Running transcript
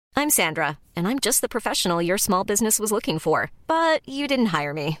I'm Sandra, and I'm just the professional your small business was looking for. But you didn't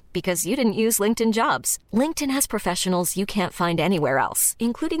hire me because you didn't use LinkedIn Jobs. LinkedIn has professionals you can't find anywhere else,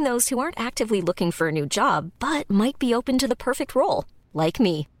 including those who aren't actively looking for a new job, but might be open to the perfect role, like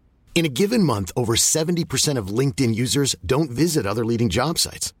me. In a given month, over 70% of LinkedIn users don't visit other leading job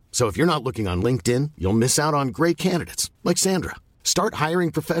sites. So if you're not looking on LinkedIn, you'll miss out on great candidates like Sandra. Start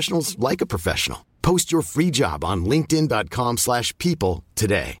hiring professionals like a professional. Post your free job on linkedin.com/people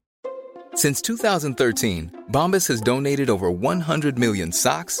today. Since 2013, Bombas has donated over 100 million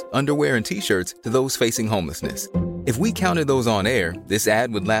socks, underwear, and T-shirts to those facing homelessness. If we counted those on air, this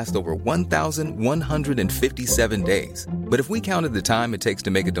ad would last over 1,157 days. But if we counted the time it takes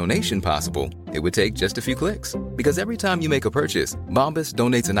to make a donation possible, it would take just a few clicks. Because every time you make a purchase, Bombas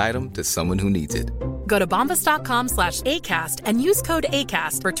donates an item to someone who needs it. Go to bombas.com/ACAST and use code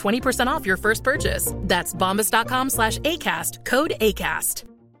ACAST for 20% off your first purchase. That's bombas.com/ACAST, code ACAST.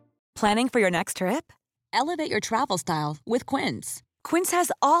 Planning for your next trip? Elevate your travel style with Quince. Quince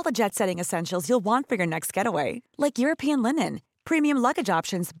has all the jet-setting essentials you'll want for your next getaway, like European linen, premium luggage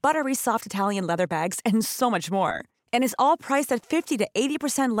options, buttery soft Italian leather bags, and so much more. And is all priced at 50 to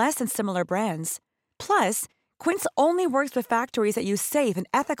 80% less than similar brands. Plus, Quince only works with factories that use safe and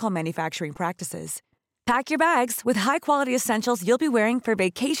ethical manufacturing practices. Pack your bags with high-quality essentials you'll be wearing for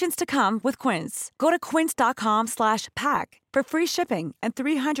vacations to come with Quince. Go to quince.com/pack for free shipping and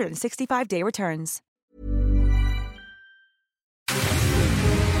 365-day returns.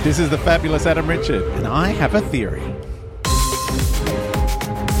 This is the fabulous Adam Richard, and I have a theory.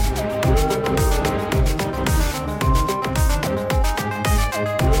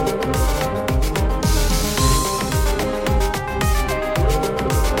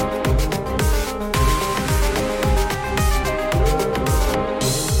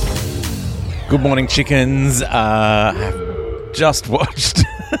 Good morning, chickens. I've just watched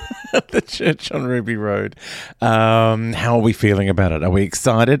The Church on Ruby Road. How are we feeling about it? Are we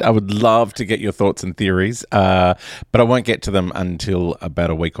excited? I would love to get your thoughts and theories, but I won't get to them until about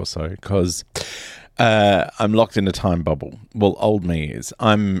a week or so because I'm locked in a time bubble. Well, old me is.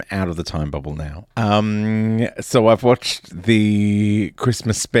 I'm out of the time bubble now. So I've watched the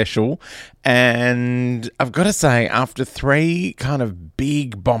Christmas special, and I've got to say, after 3 kind of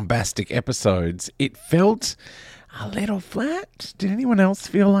big bombastic episodes, it felt a little flat. Did anyone else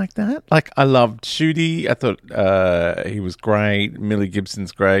feel like that? Like, I loved Shooty. I thought he was great. Millie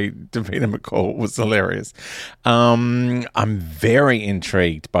Gibson's great. Davina McCall was hilarious. I'm very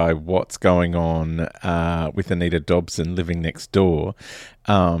intrigued by what's going on with Anita Dobson living next door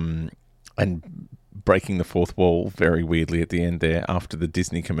and breaking the fourth wall very weirdly at the end there after the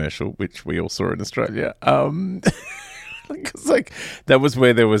Disney commercial, which we all saw in Australia. Because that was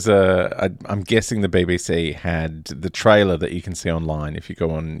where there was I'm guessing the BBC had the trailer that you can see online if you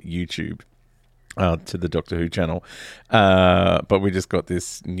go on YouTube to the Doctor Who channel. But we just got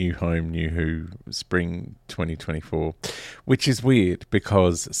this New Home, New Who Spring 2024, which is weird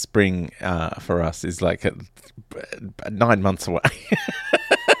because spring for us is like 9 months away.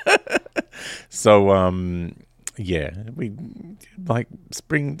 So, yeah, we like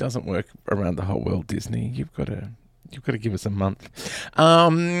spring doesn't work around the whole world, Disney. You've got to give us a month.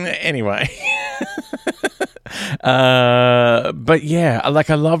 Anyway. But yeah, like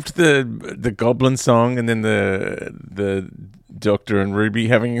I loved the Goblin song and then the Doctor and Ruby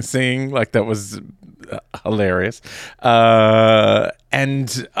having a sing. Like that was hilarious.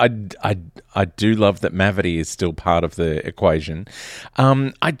 And I do love that Mavity is still part of the equation.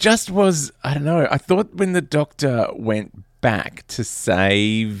 I don't know. I thought when the Doctor went back to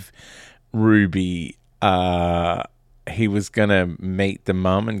save Ruby, he was going to meet the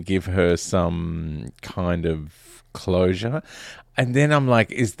mum and give her some kind of closure. And then I'm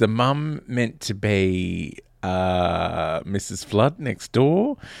like, is the mum meant to be Mrs. Flood next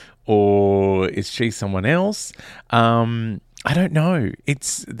door? Or is she someone else? I don't know.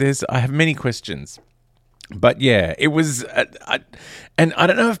 I have many questions. But yeah, it was, and I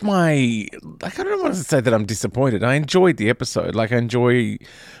don't know if I don't want to say that I'm disappointed. I enjoyed the episode. Like I enjoy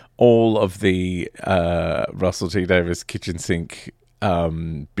all of the Russell T Davies kitchen sink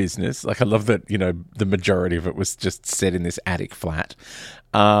business. Like I love that, the majority of it was just set in this attic flat.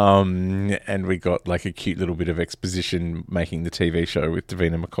 And we got like a cute little bit of exposition making the TV show with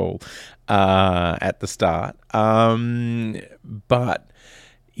Davina McCall at the start. But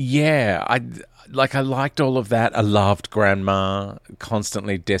yeah, I liked all of that. I loved Grandma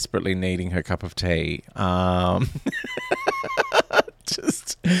constantly, desperately needing her cup of tea.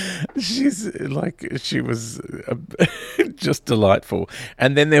 She was just delightful.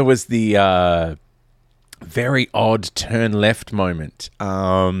 And then there was the very odd turn left moment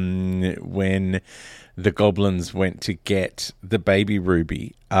when the goblins went to get the baby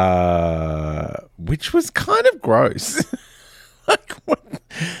Ruby, which was kind of gross. Like, what,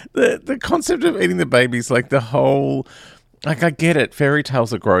 the concept of eating the babies, like the whole, like, I get it. Fairy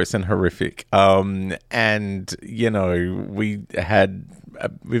tales are gross and horrific. And, you know, we've had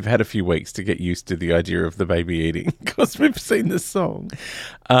a few weeks to get used to the idea of the baby eating because we've seen the song.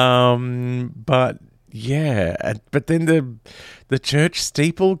 But yeah, but then the church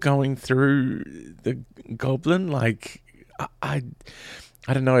steeple going through the goblin, like, I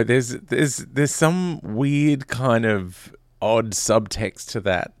don't know. There's some weird kind of odd subtext to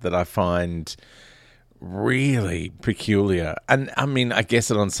that I find really peculiar. And I mean, I guess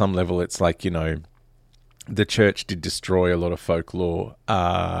that on some level it's like, you know, the church did destroy a lot of folklore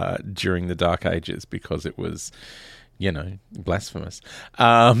during the Dark Ages because it was, you know, blasphemous.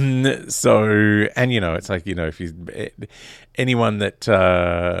 So, and, you know, it's like, you know, if you, anyone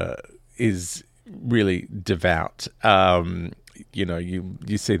that is really devout, you know,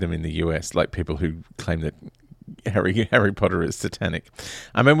 you see them in the US, like people who claim that Harry Potter is satanic.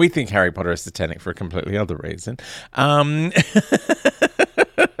 I mean, we think Harry Potter is satanic for a completely other reason.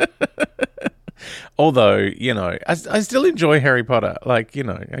 Although, you know, I still enjoy Harry Potter. Like, you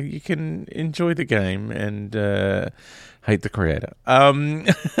know, you can enjoy the game and hate the creator.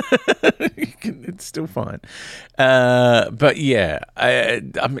 It's still fine. But yeah, I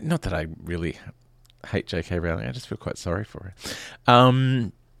mean, not that I really hate J.K. Rowling. I just feel quite sorry for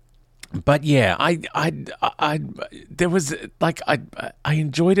her. But yeah, I there was like I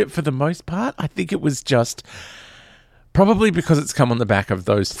enjoyed it for the most part. I think it was just probably because it's come on the back of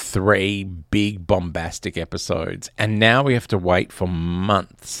those 3 big bombastic episodes, and now we have to wait for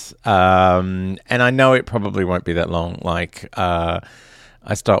months. And I know it probably won't be that long. Like I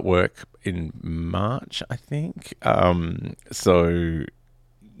start work in March, I think. So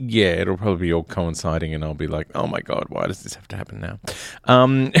yeah, it'll probably be all coinciding, and I'll be like, oh my God, why does this have to happen now?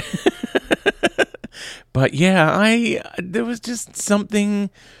 But yeah, there was just something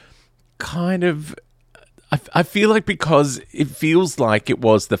kind of, I feel like because it feels like it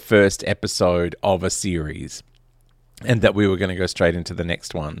was the first episode of a series and that we were going to go straight into the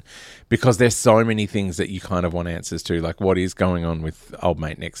next one, because there's so many things that you kind of want answers to, like what is going on with old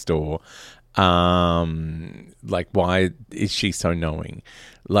mate next door? Like, why is she so knowing?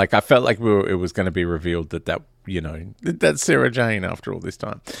 Like, I felt like it was going to be revealed that you know, that's Sarah Jane after all this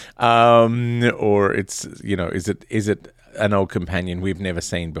time. Or it's, you know, is it an old companion we've never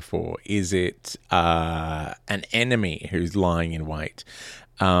seen before? Is it an enemy who's lying in wait?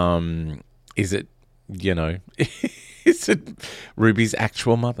 Is it, you know, is it Ruby's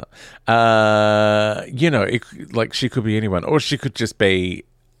actual mother? You know, like she could be anyone, or she could just be,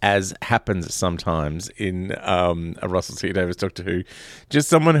 as happens sometimes in a Russell T Davies Doctor Who, just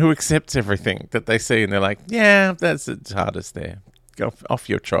someone who accepts everything that they see and they're like, yeah, that's the hardest there. Go off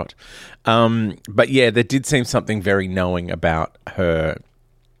your trot. But yeah, there did seem something very knowing about her,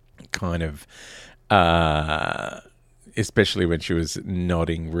 kind of, especially when she was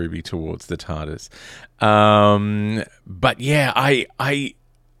nodding Ruby towards the TARDIS. But yeah, I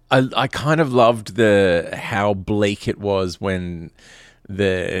kind of loved how bleak it was when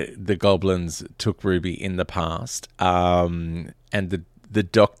the goblins took Ruby in the past, and the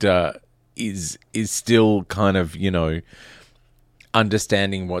Doctor is still kind of, you know,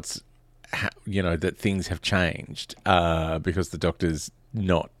 understanding you know, that things have changed, because the Doctor's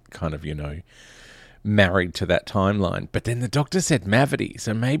not kind of, you know, married to that timeline. But then the Doctor said Mavity,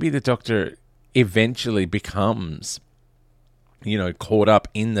 so maybe the Doctor eventually becomes, you know, caught up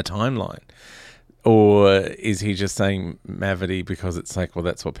in the timeline. Or is he just saying Mavity because it's like, well,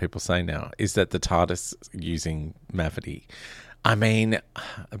 that's what people say now? Is that the TARDIS using Mavity? I mean,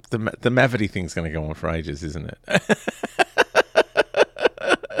 the Mavity thing's going to go on for ages, isn't it?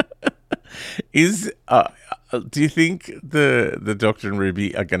 Do you think the Doctor and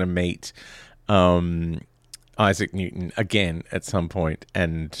Ruby are going to meet Isaac Newton again at some point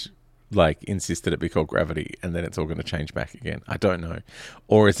and like insist that it be called Gravity, and then it's all going to change back again? I don't know.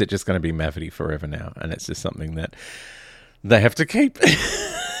 Or is it just going to be Mavity forever now, and it's just something that they have to keep,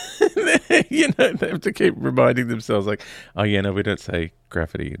 you know, they have to keep reminding themselves, like, oh yeah, no, we don't say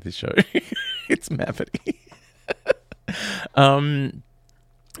Gravity in this show. It's Mavity.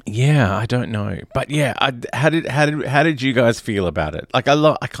 Yeah, I don't know, but yeah, how did you guys feel about it? Like,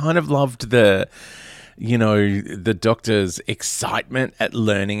 I kind of loved the, you know, the Doctor's excitement at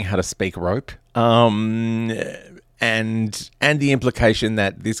learning how to speak rope, and the implication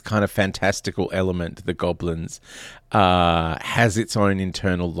that this kind of fantastical element, the goblins, has its own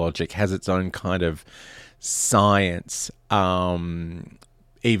internal logic, has its own kind of science,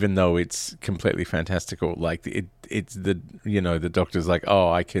 even though it's completely fantastical. Like it's the doctor's like,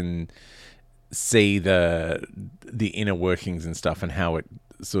 oh, I can see the inner workings and stuff and how it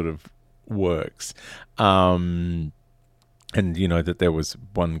sort of works. And that there was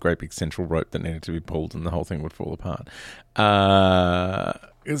one great big central rope that needed to be pulled and the whole thing would fall apart.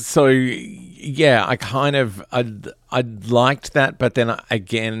 So yeah, I liked that, but then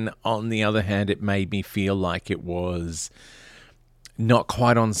again, on the other hand, it made me feel like it was not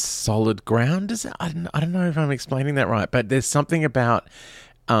quite on solid ground. I don't know if I'm explaining that right, but there's something about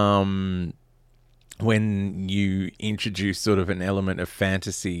when you introduce sort of an element of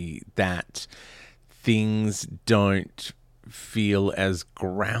fantasy that things don't feel as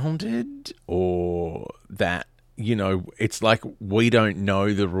grounded, or that, it's like we don't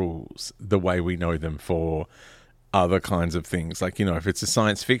know the rules the way we know them for other kinds of things. Like, if it's a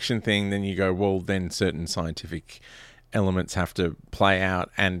science fiction thing, then you go, well, then certain scientific elements have to play out,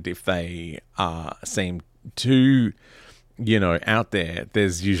 and if they seem too, out there,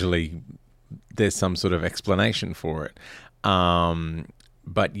 there's some sort of explanation for it.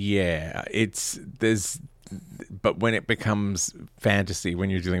 But yeah, but when it becomes fantasy, when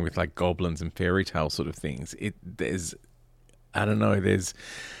you're dealing with like goblins and fairy tale sort of things, there's kind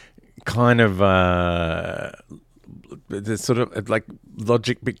of there's sort of like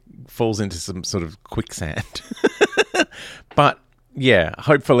logic falls into some sort of quicksand. But yeah,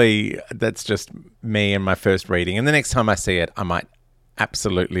 hopefully that's just me and my first reading, and the next time I see it, I might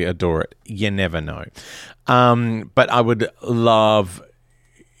absolutely adore it. You never know. But I would love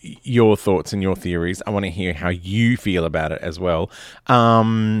your thoughts and your theories. I want to hear how you feel about it as well.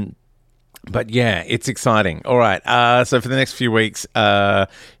 But yeah, it's exciting. All right. So for the next few weeks, you're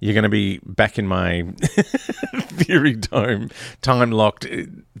going to be back in my Theory Dome, time-locked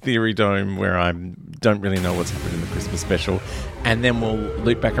Theory Dome, where I don't really know what's happened in the Christmas special. And then we'll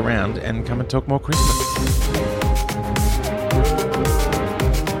loop back around and come and talk more Christmas.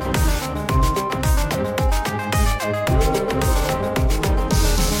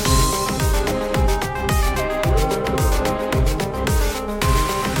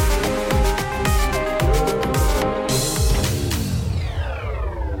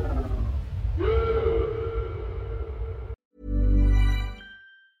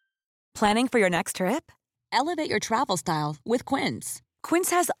 Planning for your next trip? Elevate your travel style with Quince. Quince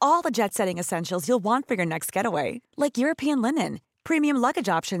has all the jet-setting essentials you'll want for your next getaway, like European linen, premium luggage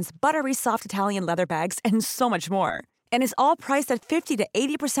options, buttery soft Italian leather bags, and so much more. And is all priced at 50 to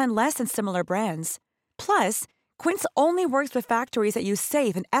 80% less than similar brands. Plus, Quince only works with factories that use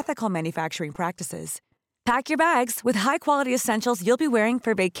safe and ethical manufacturing practices. Pack your bags with high-quality essentials you'll be wearing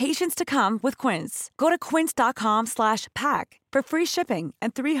for vacations to come with Quince. Go to quince.com/pack for free shipping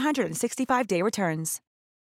and 365-day returns.